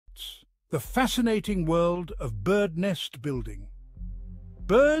The fascinating world of bird nest building.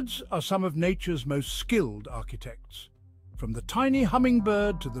 Birds are some of nature's most skilled architects. From the tiny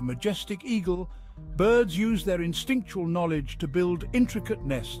hummingbird to the majestic eagle, birds use their instinctual knowledge to build intricate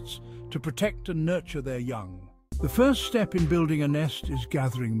nests to protect and nurture their young. The first step in building a nest is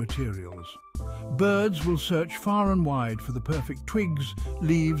gathering materials. Birds will search far and wide for the perfect twigs,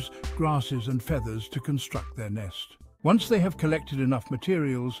 leaves, grasses and feathers to construct their nest. Once they have collected enough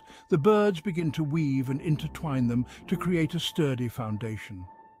materials, the birds begin to weave and intertwine them to create a sturdy foundation.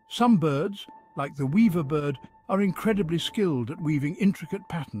 Some birds, like the weaver bird, are incredibly skilled at weaving intricate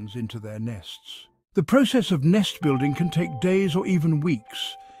patterns into their nests. The process of nest building can take days or even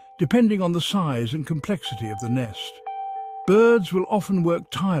weeks, depending on the size and complexity of the nest. Birds will often work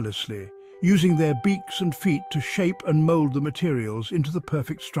tirelessly, using their beaks and feet to shape and mold the materials into the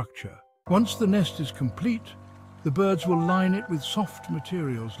perfect structure. Once the nest is complete, the birds will line it with soft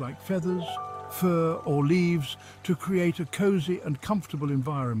materials like feathers, fur or leaves to create a cozy and comfortable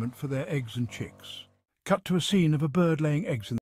environment for their eggs and chicks. Cut to a scene of a bird laying eggs in